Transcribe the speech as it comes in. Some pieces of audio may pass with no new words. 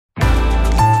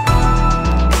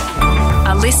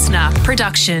listener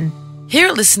production. Here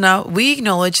at Listener, we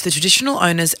acknowledge the traditional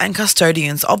owners and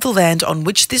custodians of the land on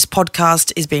which this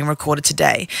podcast is being recorded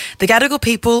today, the Gadigal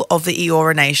people of the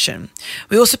Eora Nation.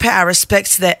 We also pay our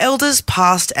respects to their elders,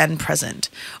 past and present.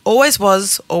 Always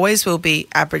was, always will be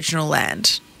Aboriginal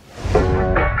land.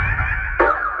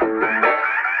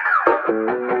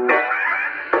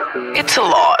 It's a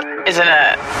lot, isn't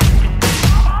it?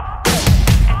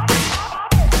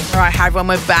 All right, hi everyone,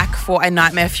 we're back for a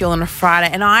Nightmare Fuel on a Friday,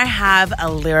 and I have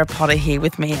a Lyra Potter here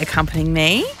with me, accompanying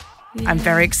me. Yeah. I'm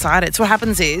very excited. So what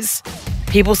happens is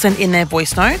people send in their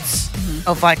voice notes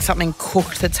of like something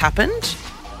cooked that's happened.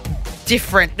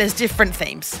 There's different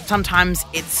themes. Sometimes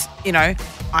it's,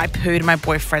 I pooed in my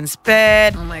boyfriend's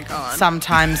bed. Oh my God.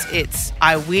 Sometimes it's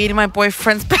I weed in my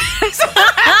boyfriend's bed. Sometimes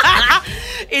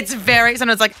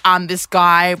like, this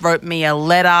guy wrote me a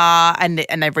letter and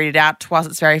they read it out to us.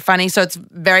 It's very funny. So it's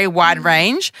very wide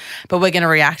range, but we're going to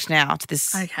react now to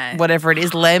this, whatever it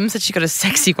is. Lem said she got a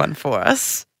sexy one for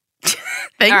us.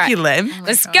 Thank you, Lem.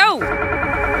 Let's go.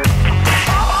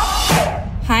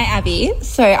 Hi, Abby.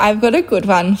 So I've got a good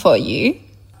one for you.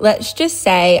 Let's just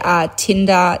say a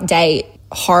Tinder date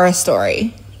horror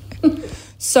story.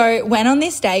 So went on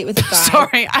this date with a guy.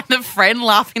 Sorry, I have a friend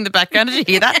laughing in the background. Did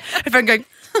you hear that? A friend going...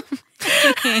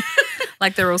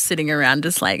 Like they're all sitting around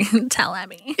just like, tell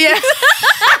Abby. Yeah.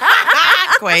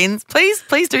 Queens,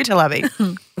 please do tell Abby.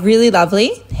 Really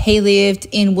lovely. He lived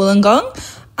in Wollongong.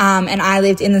 And I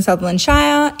lived in the Sutherland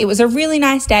Shire. It was a really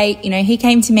nice date. He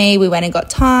came to me. We went and got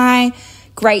Thai.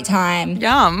 Great time.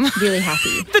 Yum. Really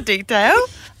happy. The detail.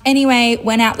 Anyway,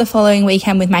 went out the following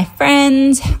weekend with my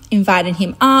friends, invited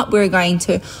him up. We were going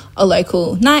to a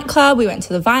local nightclub. We went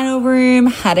to the Vinyl Room,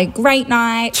 had a great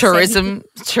night. Tourism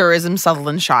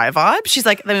Sutherland Shire vibe. She's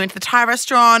like, then we went to the Thai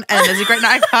restaurant and there's a great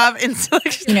nightclub.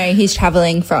 He's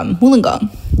travelling from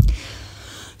Wollongong.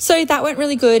 So that went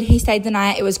really good. He stayed the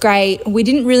night. It was great. We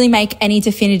didn't really make any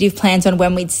definitive plans on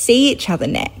when we'd see each other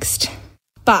next.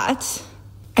 But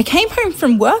I came home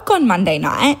from work on Monday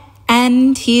night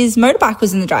and his motorbike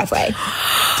was in the driveway.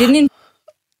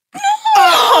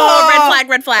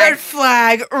 Red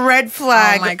flag.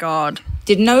 Oh my God.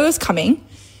 Didn't know it was coming.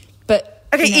 But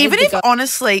okay,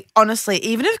 honestly,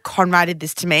 even if Conrad did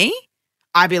this to me,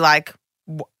 I'd be like,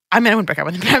 I wouldn't break up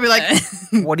with him. I'd be like,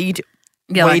 what are you doing?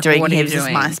 Yeah, what are you doing what here? Are you This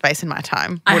doing? is my space and my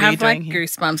time. I What are you have doing like here?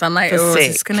 goosebumps. I'm like, oh, is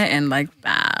this going to end like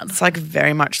bad? It's like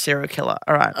very much serial killer.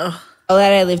 All right.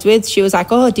 That I lived with, she was like,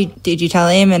 oh, did you tell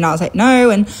him? And I was like, no.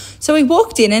 And so we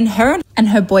walked in and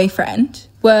her boyfriend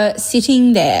were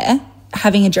sitting there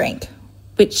having a drink,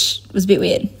 which was a bit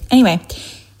weird. Anyway,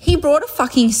 he brought a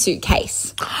fucking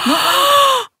suitcase.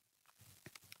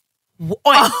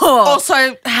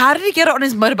 Also, how did he get it on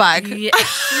his motorbike? Yeah.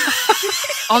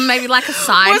 On maybe like a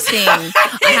side thing.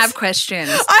 I have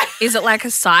questions. Is it like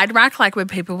a side rack, like where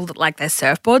people like their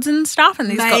surfboards and stuff, and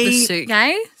he's got the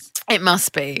suitcase? It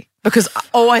must be. Because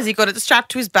always he got it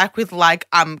strapped to his back with like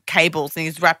cables and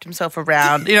he's wrapped himself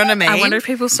around. You know what I mean? I wonder if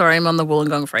people saw him on the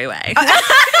Wollongong freeway.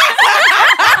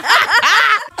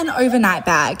 An overnight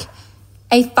bag,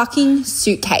 a fucking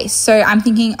suitcase. So I'm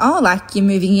thinking, you're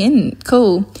moving in.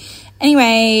 Cool.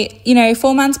 Anyway,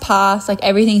 4 months passed, like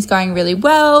everything's going really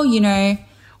well,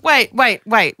 Wait. Wait,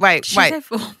 Lem. She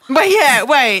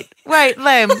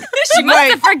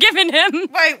must have forgiven him.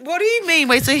 Wait, what do you mean?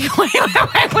 Wait, so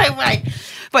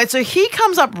so he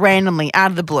comes up randomly out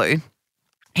of the blue.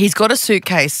 He's got a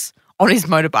suitcase on his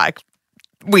motorbike.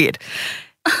 Weird.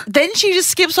 Then she just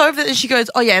skips over it and she goes,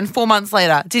 oh yeah, and 4 months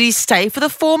later. Did he stay for the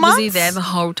 4 months? Was he there the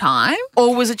whole time?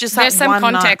 Or was it just There's that some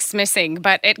one context missing,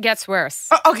 but it gets worse.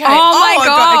 Oh, okay. Oh my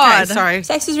God. Okay, sorry.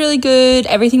 Sex was really good.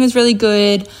 Everything was really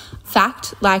good.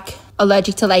 Fact,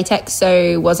 allergic to latex,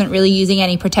 so wasn't really using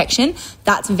any protection.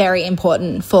 That's very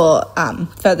important for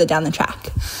further down the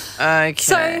track. Okay.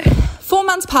 So 4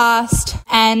 months passed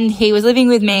and he was living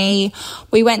with me.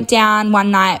 We went down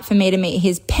one night for me to meet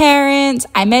his parents.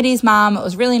 I met his mum. It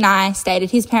was really nice. Stayed at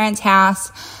his parents'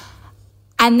 house.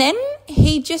 And then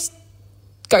he just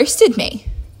ghosted me.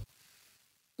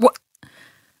 What?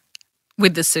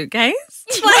 With the suitcase?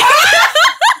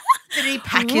 Did he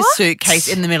pack his suitcase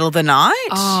in the middle of the night?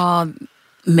 Oh,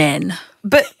 men.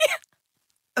 But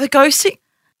the ghosting...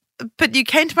 But you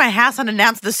came to my house and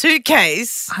announced the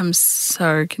suitcase. I'm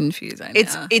so confused right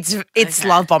now. It's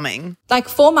love bombing.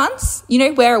 4 months,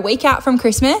 we're a week out from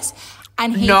Christmas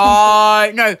and he... No.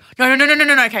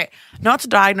 Okay, not to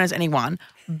diagnose anyone,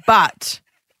 but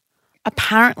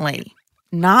apparently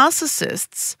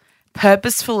narcissists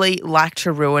purposefully like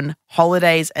to ruin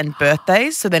holidays and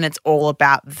birthdays, so then it's all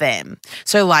about them.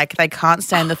 So like they can't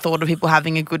stand the thought of people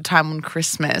having a good time on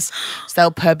Christmas, so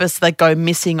they'll purposely go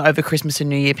missing over Christmas and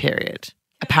New Year period,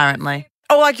 apparently.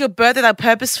 Or like your birthday, they'll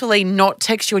purposefully not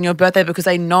text you on your birthday because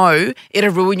they know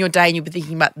it'll ruin your day and you'll be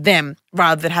thinking about them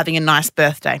rather than having a nice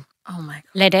birthday. Oh my God.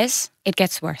 Ladies, it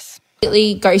gets worse.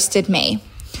 Completely ghosted me.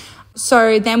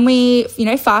 So then we,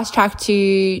 fast track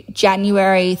to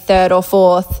January 3rd or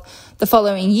 4th the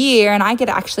following year, and I get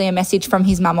actually a message from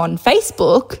his mum on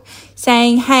Facebook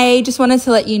saying, hey, just wanted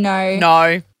to let you know.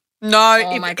 No.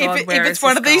 Oh my God, if it's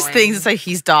one of these things, it's like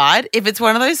he's died. If it's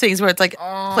one of those things where it's like,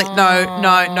 please,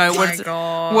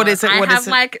 no. What is it? I have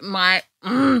like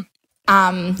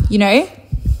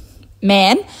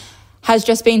man has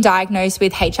just been diagnosed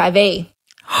with HIV.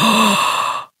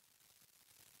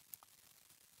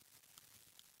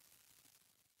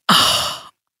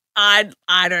 I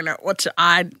don't know what to.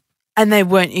 And they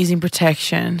weren't using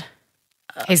protection.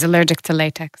 He's allergic to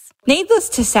latex. Needless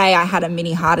to say, I had a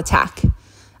mini heart attack.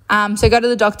 So go to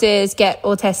the doctors, get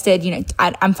all tested.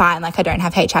 I'm fine. Like I don't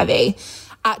have HIV.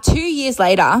 2 years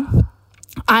later,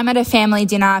 I'm at a family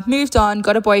dinner, moved on,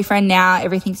 got a boyfriend now.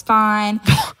 Everything's fine.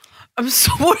 I'm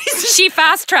sorry. She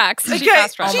fast tracks. Okay. She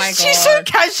fast tracks. Oh my She's so God.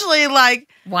 casually like,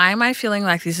 Why am I feeling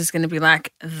like this is going to be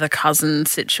like the cousin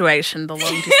situation, the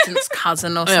long distance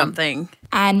cousin or something?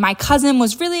 And my cousin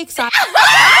was really excited.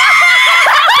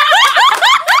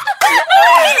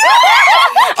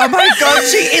 oh my God,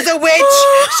 she is a witch.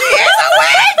 She is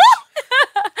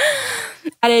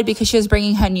a witch. Because she was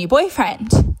bringing her new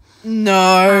boyfriend.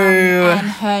 No. And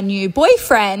her new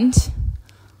boyfriend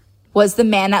was the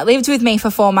man that lived with me for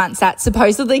 4 months that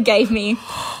supposedly gave me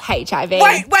HIV.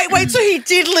 Wait. So he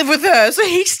did live with her. So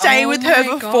he stayed with her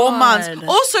for 4 months. God.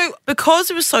 Also, because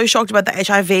he was so shocked about the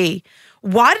HIV,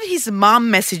 why did his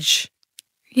mum message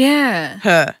Yeah.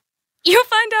 her? You'll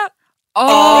find out.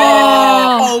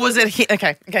 Oh, was it he?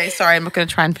 Okay, sorry. I'm not going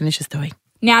to try and finish the story.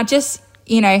 Now, just,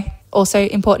 also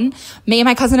important, me and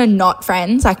my cousin are not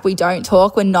friends. Like, we don't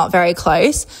talk. We're not very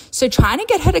close. So trying to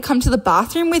get her to come to the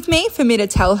bathroom with me for me to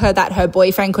tell her that her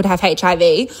boyfriend could have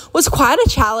HIV was quite a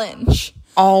challenge.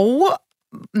 Oh,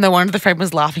 no wonder the friend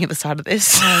was laughing at the start of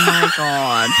this. Oh my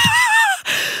God.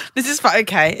 This is fine.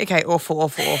 Okay.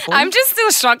 Awful. I'm just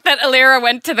still shocked that Alira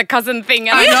went to the cousin thing.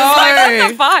 And I I'm just like, what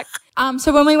the fuck?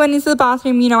 So when we went into the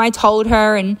bathroom, I told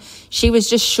her and she was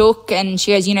just shook and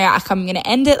she goes, I'm going to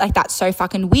end it. Like, that's so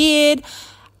fucking weird.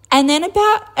 And then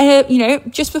about,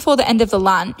 just before the end of the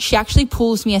lunch, she actually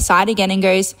pulls me aside again and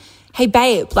goes, hey,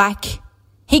 babe, like,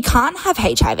 he can't have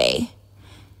HIV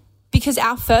because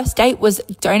our first date was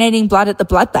donating blood at the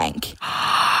blood bank.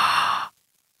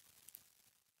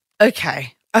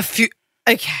 Okay. Okay.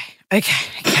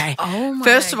 Oh my.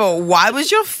 First of all, why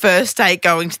was your first date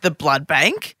going to the blood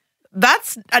bank?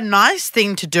 That's a nice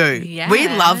thing to do. Yeah. We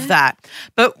love that.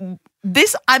 But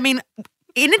this, in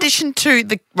addition to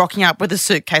the rocking up with a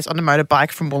suitcase on a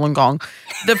motorbike from Wollongong,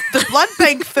 the blood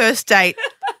bank first date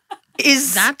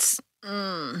is... That's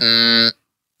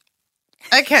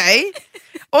Okay.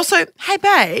 Also, hey,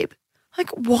 babe, like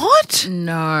what?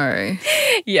 no.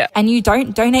 Yeah. And you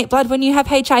don't donate blood when you have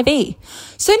HIV.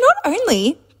 So not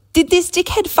only did this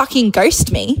dickhead fucking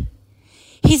ghost me,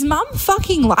 his mum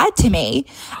fucking lied to me,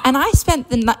 and I spent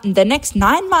the next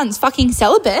 9 months fucking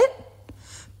celibate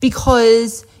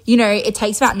because, it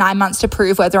takes about 9 months to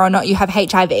prove whether or not you have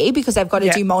HIV because they've got to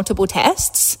do multiple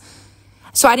tests.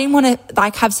 So I didn't want to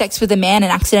have sex with a man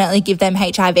and accidentally give them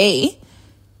HIV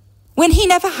when he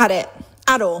never had it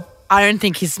at all. I don't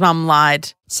think his mum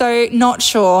lied. So not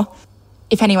sure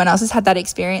if anyone else has had that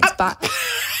experience, but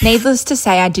needless to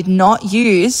say, I did not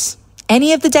use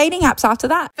any of the dating apps after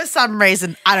that. For some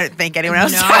reason, I don't think anyone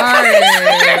else No.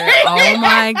 had. Oh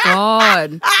my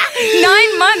God. 9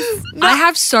 months. I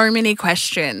have so many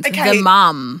questions. Okay. The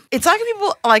mum. It's like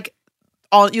people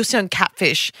you'll see on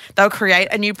Catfish, they'll create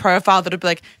a new profile that'll be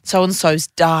like, so-and-so's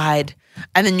died.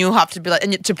 And then you'll have to be like,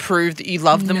 and to prove that you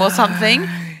love them or something.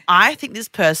 I think this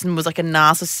person was like a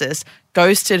narcissist,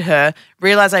 ghosted her,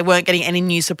 realized they weren't getting any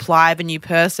new supply of a new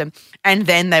person. And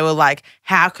then they were like,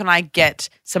 how can I get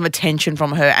some attention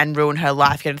from her and ruin her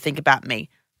life? You got to think about me.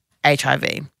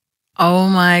 HIV. Oh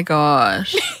my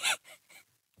gosh.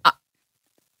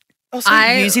 Also,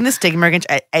 using the stigma against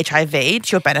HIV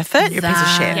to your benefit, you're a piece of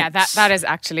shit. Yeah, that is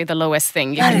actually the lowest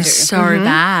thing you That can is do. so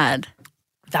bad.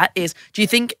 That is. Do you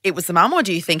think it was the mum or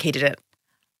do you think he did it?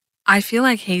 I feel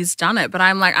like he's done it, but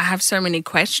I'm like, I have so many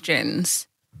questions.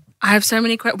 Why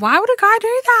would a guy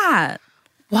do that?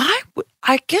 Why?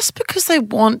 I guess because they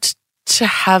want to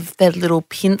have their little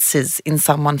pincers in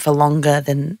someone for longer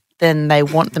than than they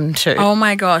want them to. Oh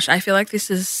my gosh, I feel like this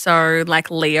is so like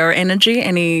Leo energy.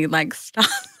 Any like stuff?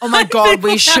 Oh my God,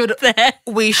 we should there.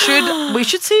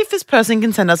 see if this person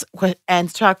can send us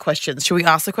answer to our questions. Should we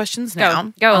ask the questions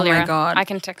now? Go, Oh my Lyra. God. I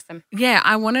can text them. Yeah,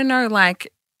 I want to know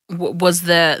like, was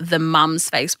the mum's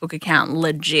Facebook account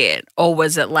legit, or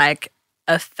was it like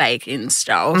a fake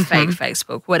Insta or fake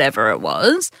Facebook, whatever it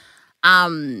was?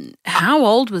 How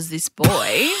old was this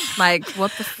boy? Like,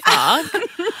 what the fuck?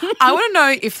 I want to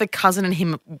know if the cousin and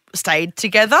him stayed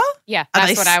together. Yeah, Are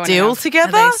that's they what I want to still know. Are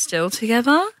together? they still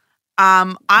together?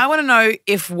 I want to know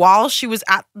if while she was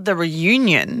at the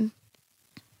reunion,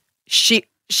 she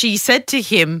said to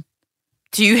him,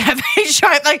 "Do you have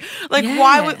HIV?" Like Yeah.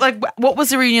 why would what was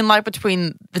the reunion like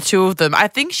between the two of them? I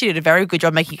think she did a very good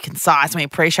job making it concise, and we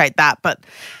appreciate that. But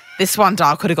this one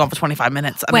dial could have gone for 25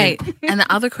 minutes. I mean, Wait, and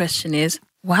the other question is,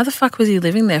 why the fuck was he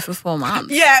living there for 4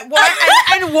 months? yeah, why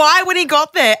and why when he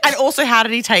got there, and also how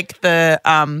did he take the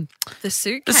The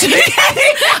suitcase.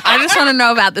 I just want to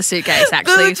know about the suitcase,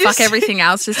 actually. Fuck everything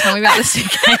else. Just tell me about the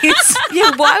suitcase.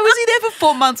 yeah, why was he there for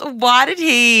 4 months? Why did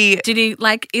he? Did he,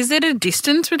 like, is it a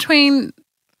distance between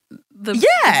the...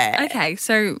 Yeah. Okay,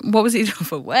 so what was he doing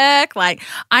for work? Like,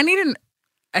 I need an...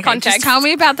 Okay, Context. just tell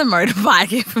me about the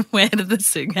motorbike. Where did the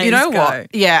suitcase You know go?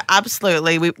 what? Yeah,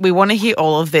 absolutely. We want to hear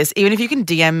all of this. Even if you can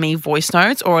DM me voice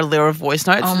notes or a Lyra voice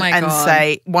notes Oh my and God.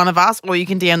 say one of us, or you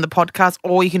can DM the podcast,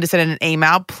 or you can just send in an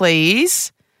email,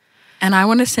 please. And I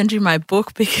want to send you my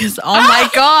book because, oh my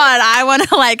God, I want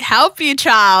to like help you,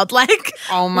 child. Like,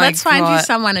 Oh my let's find you God.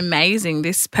 someone amazing.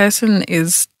 This person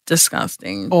is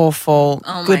disgusting. Awful.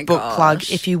 Oh my Good book plug.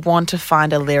 gosh. If you want to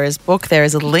find a Lyra's book, there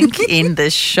is a link in the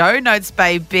show notes,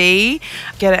 baby.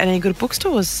 Get it at any good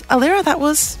bookstores. Lyra, that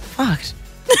was fucked.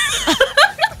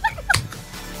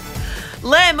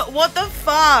 Lem, what the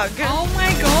fuck? Oh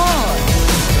my God.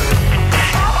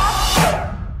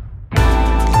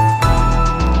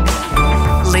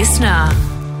 Listener.